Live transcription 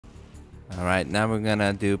Alright, now we're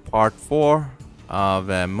gonna do part 4 of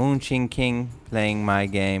Moonchin King playing my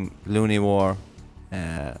game, Luni War.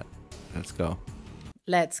 Let's go.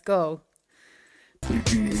 Let's go.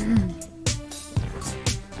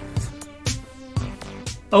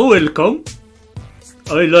 Oh, welcome.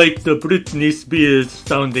 I like the Britney Spears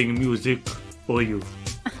sounding music for you.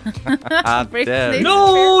 Britney.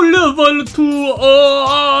 No, level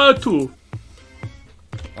 2.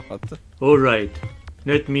 Alright,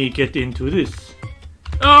 let me get into this.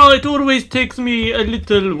 Oh, it always takes me a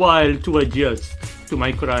little while to adjust to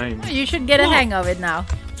my crime. You should get a hang of it now.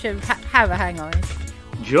 Should have a hang of it.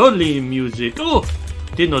 Jolly music. Oh,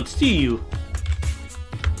 did not see you.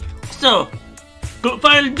 So, go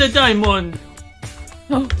find the diamond.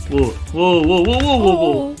 Oh. Whoa, whoa, whoa, whoa, whoa, whoa,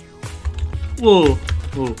 whoa. Whoa,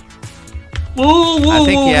 whoa. Whoa, whoa, I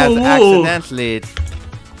think he has whoa. accidentally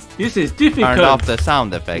This is difficult. turned off the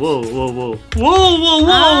sound effects. Whoa, whoa, whoa. Whoa, whoa, whoa,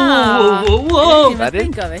 Ah, whoa, whoa, whoa. That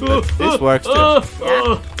think of it. But this works too.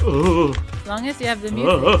 As long as you have the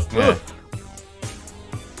music. Yeah.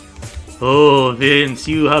 Oh, Vince,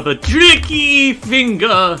 you have a tricky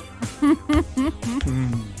finger.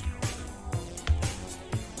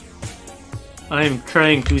 I'm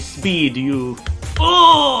trying to speed you.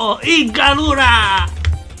 Oh, Igarura!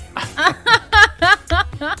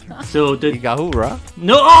 So the Igahura?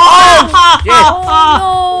 no. Oh,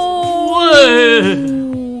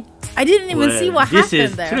 Oh, I didn't even see what this happened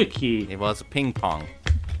is there. tricky. It was ping pong.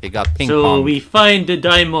 He got ping So pong. we find the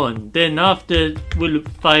diamond. Then after we'll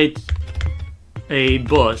fight a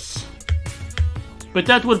boss. But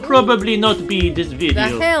that will probably not be this video.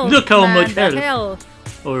 The hell, Look how man, much the health. hell.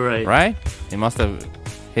 Alright. Right? He must have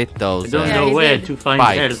hit I those. don't Yeah, know he where did. to find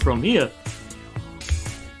Spikes. health from here.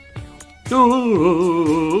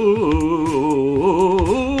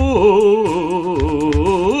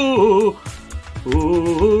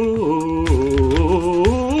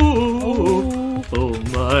 Oh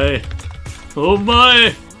my. Oh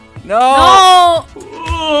my. No! Oh!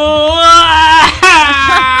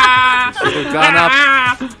 Should have gone up.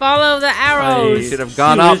 Follow the arrows. should have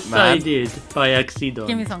gone up, man. Suicided by accident.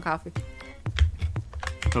 Give me some coffee.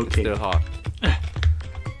 Okay. Still hot.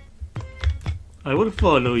 I will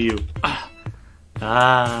follow you.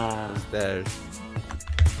 Ah. There's.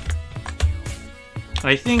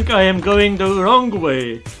 I think I am going the wrong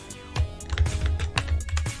way.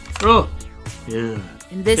 Oh. Yeah.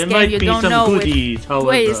 In this There game, might you be don't some know goodies, which however.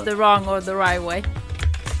 way is the wrong or the right way.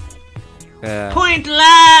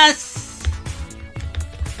 Pointless!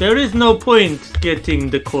 There is no point getting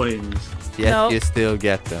the coins. Yes, No. you still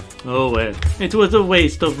get them. Oh well. It was a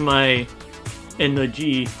waste of my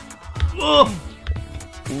energy. Oh!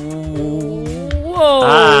 Whoa!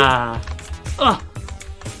 Ah! Oh!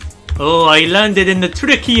 Oh, I landed in the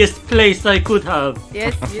trickiest place I could have.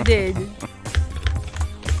 Yes, you did.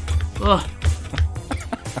 Oh.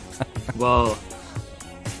 Wow.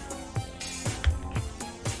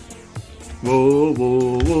 Whoa,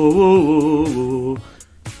 whoa, whoa, whoa, whoa.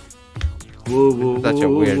 Whoa, whoa, Such a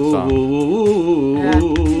weird song.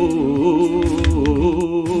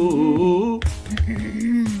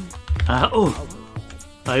 Oh,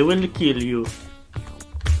 I will kill you.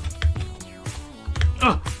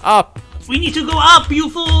 Up! We need to go up, you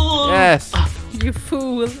fool! Yes! You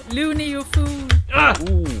fool. Looney, you fool.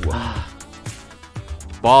 Ooh.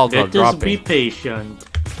 Balls are Let us be dropping. patient.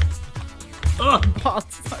 Balls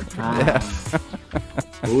are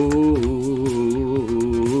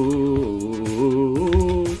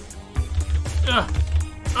Yeah.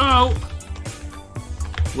 Ow!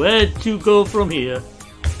 Where to go from here?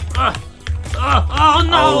 Oh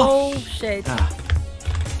no! Oh, shit.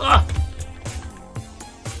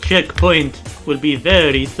 Checkpoint will be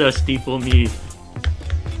very thirsty for me.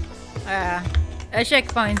 A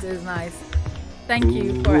checkpoint is nice. Thank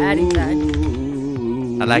you for adding that.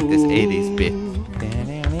 I like this 80s bit.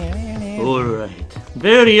 Alright.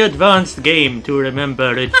 Very advanced game to remember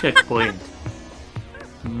a checkpoint.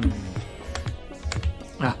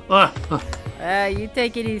 You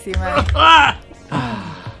take it easy, man.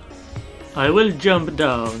 I will jump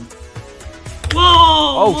down. Whoa!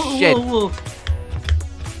 Oh, whoa, shit. whoa, whoa.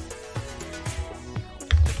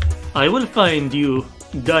 I will find you,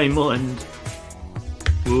 Diamond.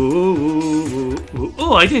 Ooh.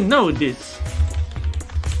 Oh, I didn't know this.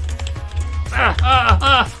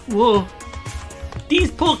 Whoa.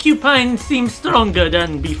 These porcupines seem stronger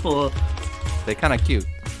than before. They're kind of cute.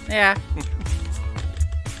 Yeah.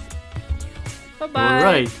 Bye-bye.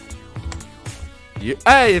 Alright.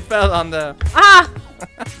 Hey, it fell on the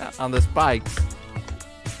on the spikes.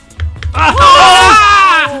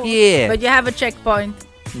 Ah! Yeah. But you have a checkpoint.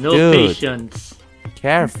 No Dude. patience.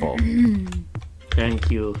 Careful.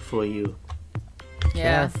 Thank you for you.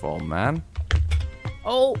 Yeah. Careful, man.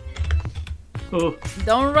 Oh, Oh.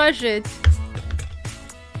 don't rush it.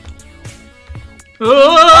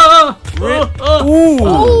 Oh! Ooh!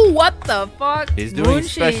 Oh, what the fuck? He's doing Moonchin.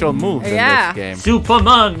 special moves in Yeah. this game.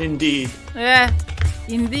 Superman, indeed. Yeah.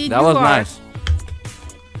 Indeed, That you was are. nice.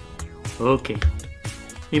 Okay.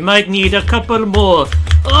 We might need a couple more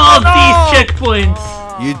of these checkpoints.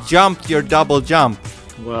 You jumped your double jump.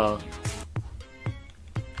 Wow.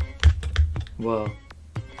 Wow.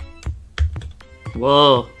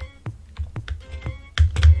 Whoa.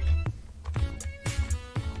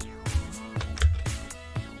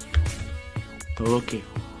 Okay.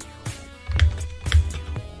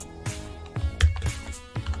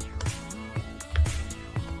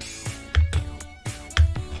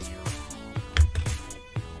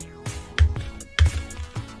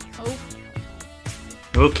 Oh.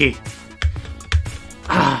 Okay.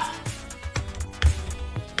 Ah.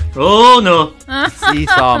 Oh no.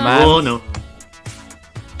 Seesaw, man. Oh no.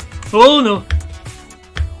 Oh no.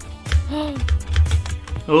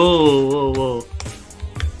 Oh, whoa, whoa.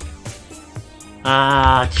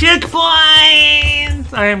 Ah,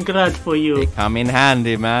 checkpoints! I am glad for They you. come in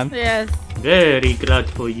handy, man. Yes. Very glad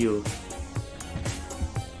for you.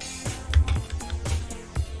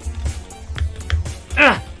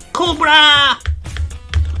 Ah, Cobra!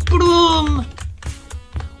 Broom!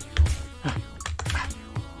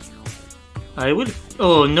 I will.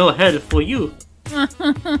 Oh, no help for you.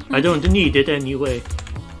 I don't need it anyway.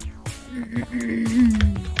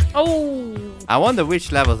 Oh. I wonder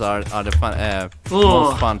which levels are the fun,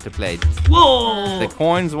 Oh. most fun to play. Whoa! The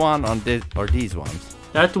coins one or these ones?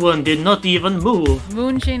 That one did not even move.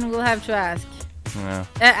 Moonchin will have to ask. Yeah.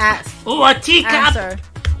 Ask. Oh, a teacup! Answer.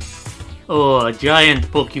 Oh, a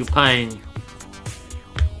giant porcupine.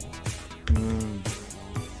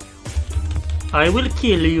 I will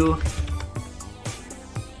kill you.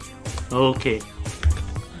 Okay.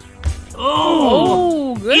 Oh!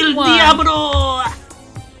 Oh, good Il one. Diablo!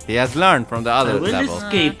 He has learned from the I other will level.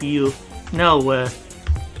 escape you. Now where?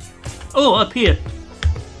 Oh, up here.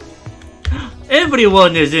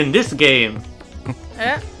 Everyone is in this game.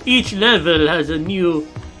 Yeah. Each level has a new...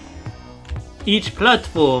 Each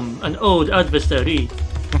platform, an old adversary.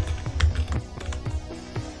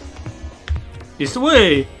 This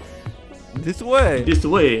way! This way. This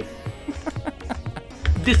way!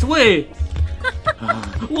 This way!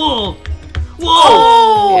 Whoa! Whoa!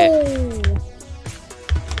 Oh.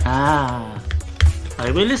 Ah,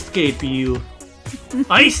 I will escape you.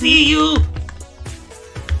 I see you!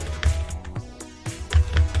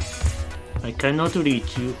 I cannot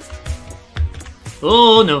reach you.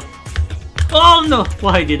 Oh no! Oh no!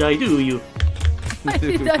 Why did I do you? Why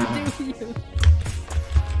did I do you?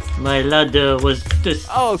 My ladder was the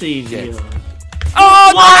Oh, savior. shit.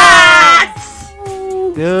 Oh,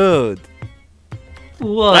 what? Dude.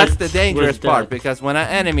 What? That's the dangerous was part that? because when an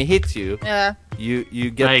enemy hits you, Yeah. you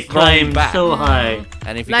get I thrown climbed back. so high.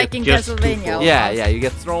 And if you Like get in just Castlevania. before. yeah, almost. yeah, you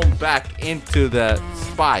get thrown back into the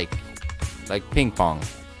spike, like ping pong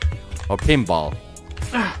or pinball.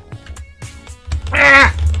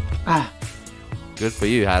 Ah, Good for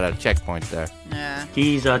you, had a checkpoint there. Yeah.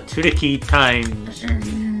 these are tricky times.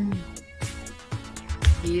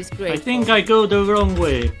 He is great. I think I go the wrong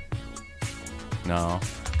way. No.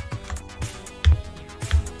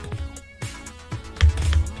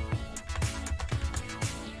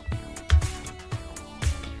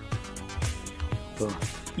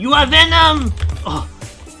 You are Venom! Oh.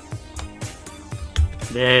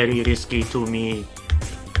 Very risky to me.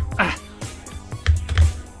 Ah.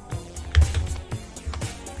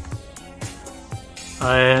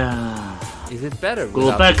 Is it better? Go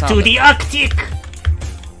without back to sound the Arctic!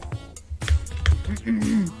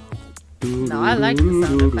 No, I like the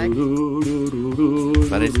sound effect.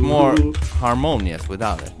 But it's more harmonious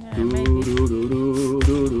without it. Yeah, maybe.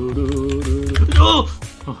 Oh!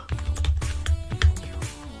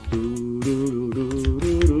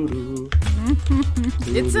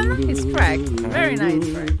 It's a nice track. Very nice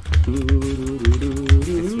track.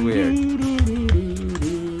 It's weird.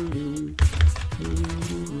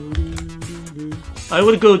 I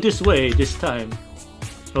will go this way this time.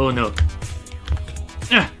 Oh no.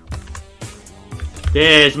 Ah.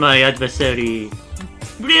 There's my adversary.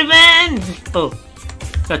 Revenge! Oh,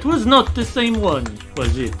 that was not the same one,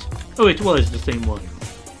 was it? Oh, it was the same one.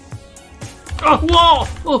 Oh, whoa!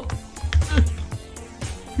 Oh.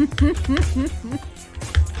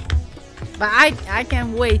 But I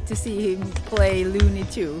can't wait to see him play Luni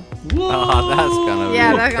too. Whoa! Oh, that's gonna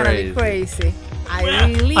Yeah, be that's gonna be crazy. I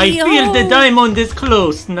really I feel the hope- diamond is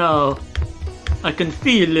close now. I can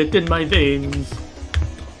feel it in my veins.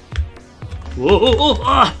 Whoa!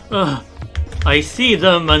 I see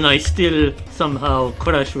them and I still somehow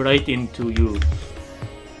crash right into you.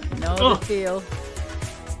 Know the feel.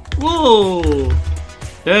 Whoa!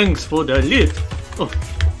 Thanks for the lift. Oh,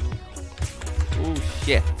 Oh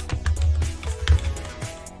shit.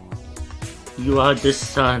 you are the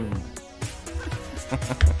sun.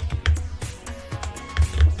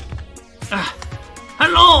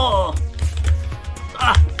 Hello!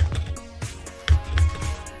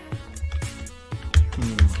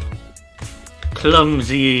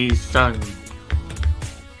 Clumsy sun.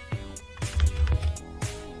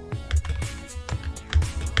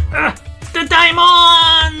 The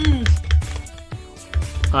diamond!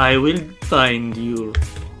 I will find you.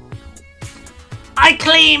 I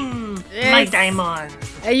claim my Yes. diamond.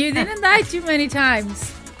 You didn't die too many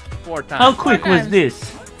times. 4 times. How quick was times.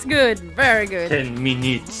 this? It's good. Very good. 10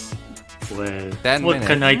 minutes. Well, 10 what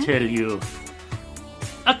can I minutes. tell you?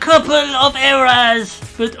 A couple of errors,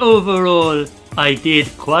 but overall, I did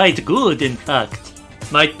quite good, in fact.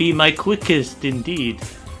 Might be my quickest indeed.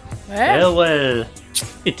 Well, Well,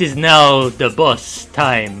 it is now the boss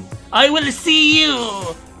time. I will see you,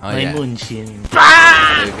 my yeah. Moonchin.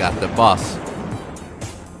 You got the boss.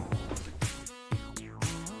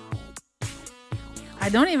 I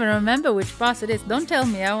don't even remember which boss it is. Don't tell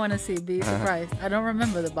me. I want to see. Be surprised. I don't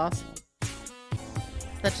remember the boss.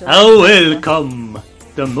 Such a How welcome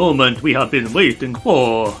the moment we have been waiting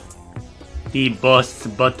for. The boss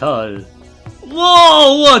battle.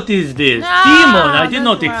 Whoa, what is this? Ah, Demon! I did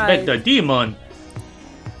not that's expect right. a demon.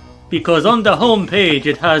 Because on the home page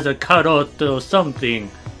it has a carrot or something.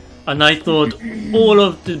 And I thought all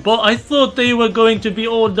of the I thought they were going to be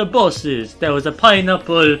all the bosses. There was a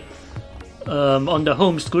pineapple on the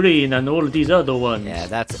home screen and all these other ones. Yeah,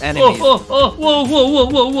 that's Oh, enemies. oh, oh, whoa, whoa, whoa,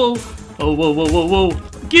 whoa, whoa. Oh, whoa, whoa, whoa, whoa.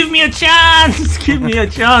 Give me a chance! Give me a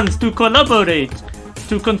chance to collaborate.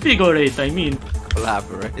 To configurate, I mean.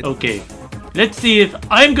 Collaborate. Okay. Let's see if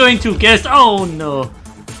I'm going to guess. Oh, no.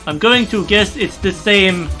 I'm going to guess it's the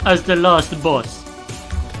same as the last boss.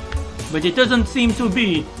 But it doesn't seem to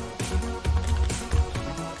be.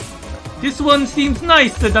 This one seems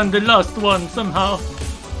nicer than the last one somehow.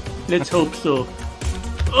 Let's hope so.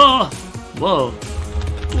 Oh! Whoa.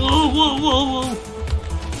 Whoa, whoa, whoa, whoa.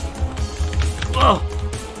 Oh,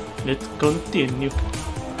 let's continue.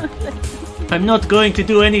 I'm not going to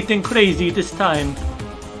do anything crazy this time.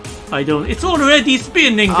 I don't. It's already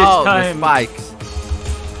spinning this Oh, the time. spikes.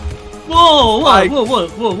 Whoa, whoa, Spike. whoa, whoa,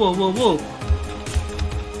 whoa, whoa, whoa, whoa.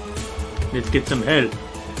 Let's get some help.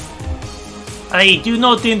 I do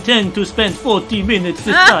not intend to spend 40 minutes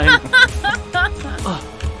this time.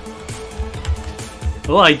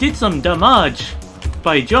 Oh, I did some damage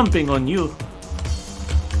by jumping on you.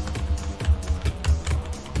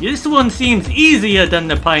 This one seems easier than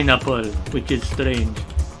the pineapple, which is strange.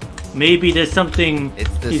 Maybe there's something It's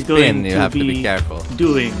the he's spin, going you to have to be be careful.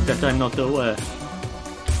 doing that I'm not aware.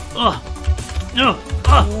 Oh, no,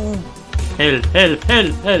 oh. Help, help,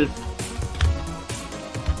 help, help.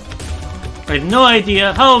 I have no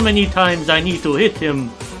idea how many times I need to hit him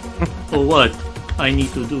or what I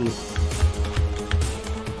need to do.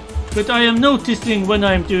 But I am noticing when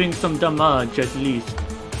I'm doing some damage at least.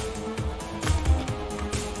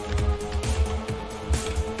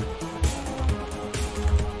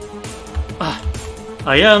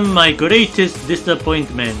 I am my greatest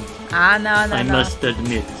disappointment, Ah, no, I no. must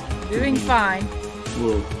admit. Doing fine.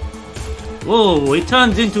 Whoa. Whoa, it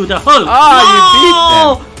turns into the Hulk! Oh, you beat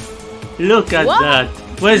them! Look at What? that.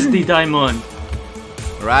 Where's the diamond?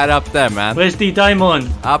 Right up there, man. Where's the diamond?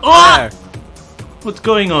 Up Oh! there. What's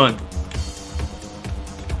going on?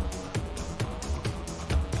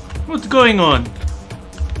 What's going on?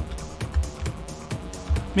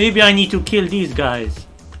 Maybe I need to kill these guys.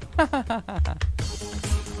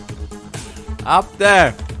 Up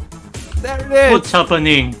there. There it is. What's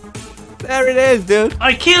happening? There it is, dude.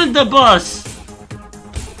 I killed the boss!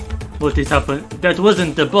 What is happening? That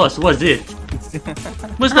wasn't the boss, was it?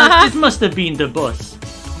 It must have been the boss.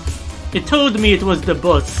 It told me it was the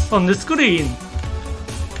boss on the screen.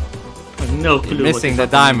 I have no clue. You're what missing is the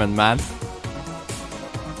happening. diamond, man.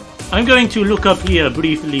 I'm going to look up here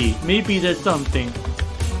briefly. Maybe there's something.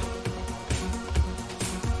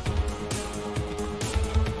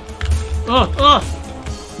 Oh!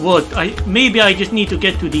 What? Maybe I just need to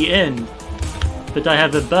get to the end. But I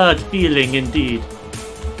have a bad feeling indeed.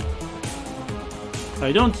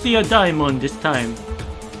 I don't see a diamond this time.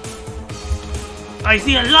 I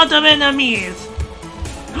see a lot of enemies!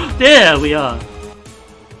 There we are!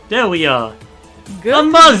 There we are! Good.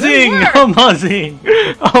 Amazing! Good work. Amazing!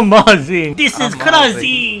 Amazing! This is Amazing.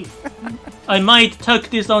 crazy! I might tuck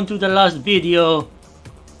this onto the last video,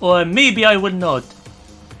 or maybe I would not.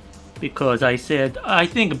 Because I said, I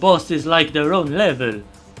think bosses like their own level.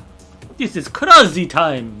 This is crazy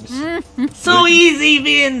times! So easy,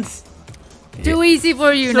 Vince! Too easy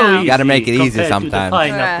for you So now. easy Gotta make it easy compared to the sometimes.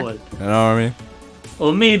 pineapple. You know what I mean?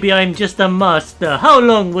 Or maybe I'm just a master. How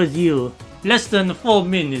long was you? Less than 4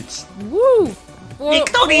 minutes. Woo!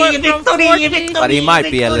 Victory! From Victory! 40. Victory! But he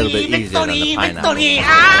might be a little bit Victory, easier than the victory, pineapple. victory. You know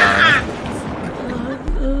Ah!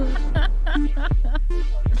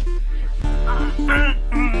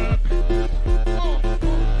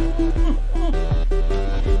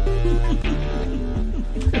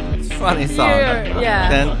 It's a funny song.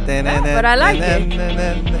 Yeah. But I like it.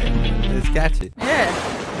 It's catchy.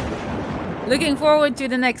 Yeah. Looking forward to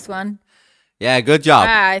the next one. Yeah, good job.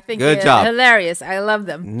 I think good they're job. hilarious. I love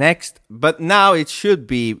them. Next, but now it should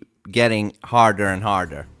be getting harder and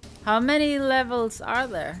harder. How many levels are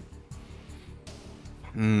there?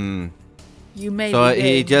 You may So be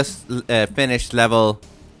he big. just finished level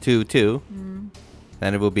 2-2.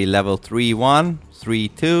 Then it will be level 3-1,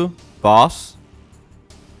 3-2, boss.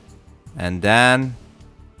 And then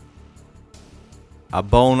a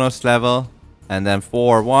bonus level. And then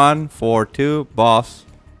 4-1, 4-2, boss.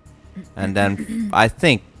 And then I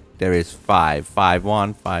think there is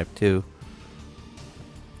 5-1, 5-2.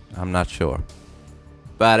 I'm not sure.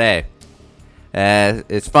 But hey,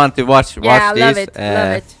 it's fun to watch Yeah, these. love it.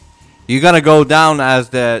 Love it. You're gonna go down as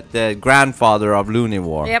the grandfather of Luni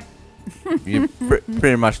War. Yep. You're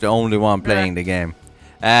pretty much the only one playing the game.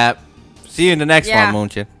 See you in the next one,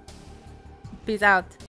 Moonchin. Peace out.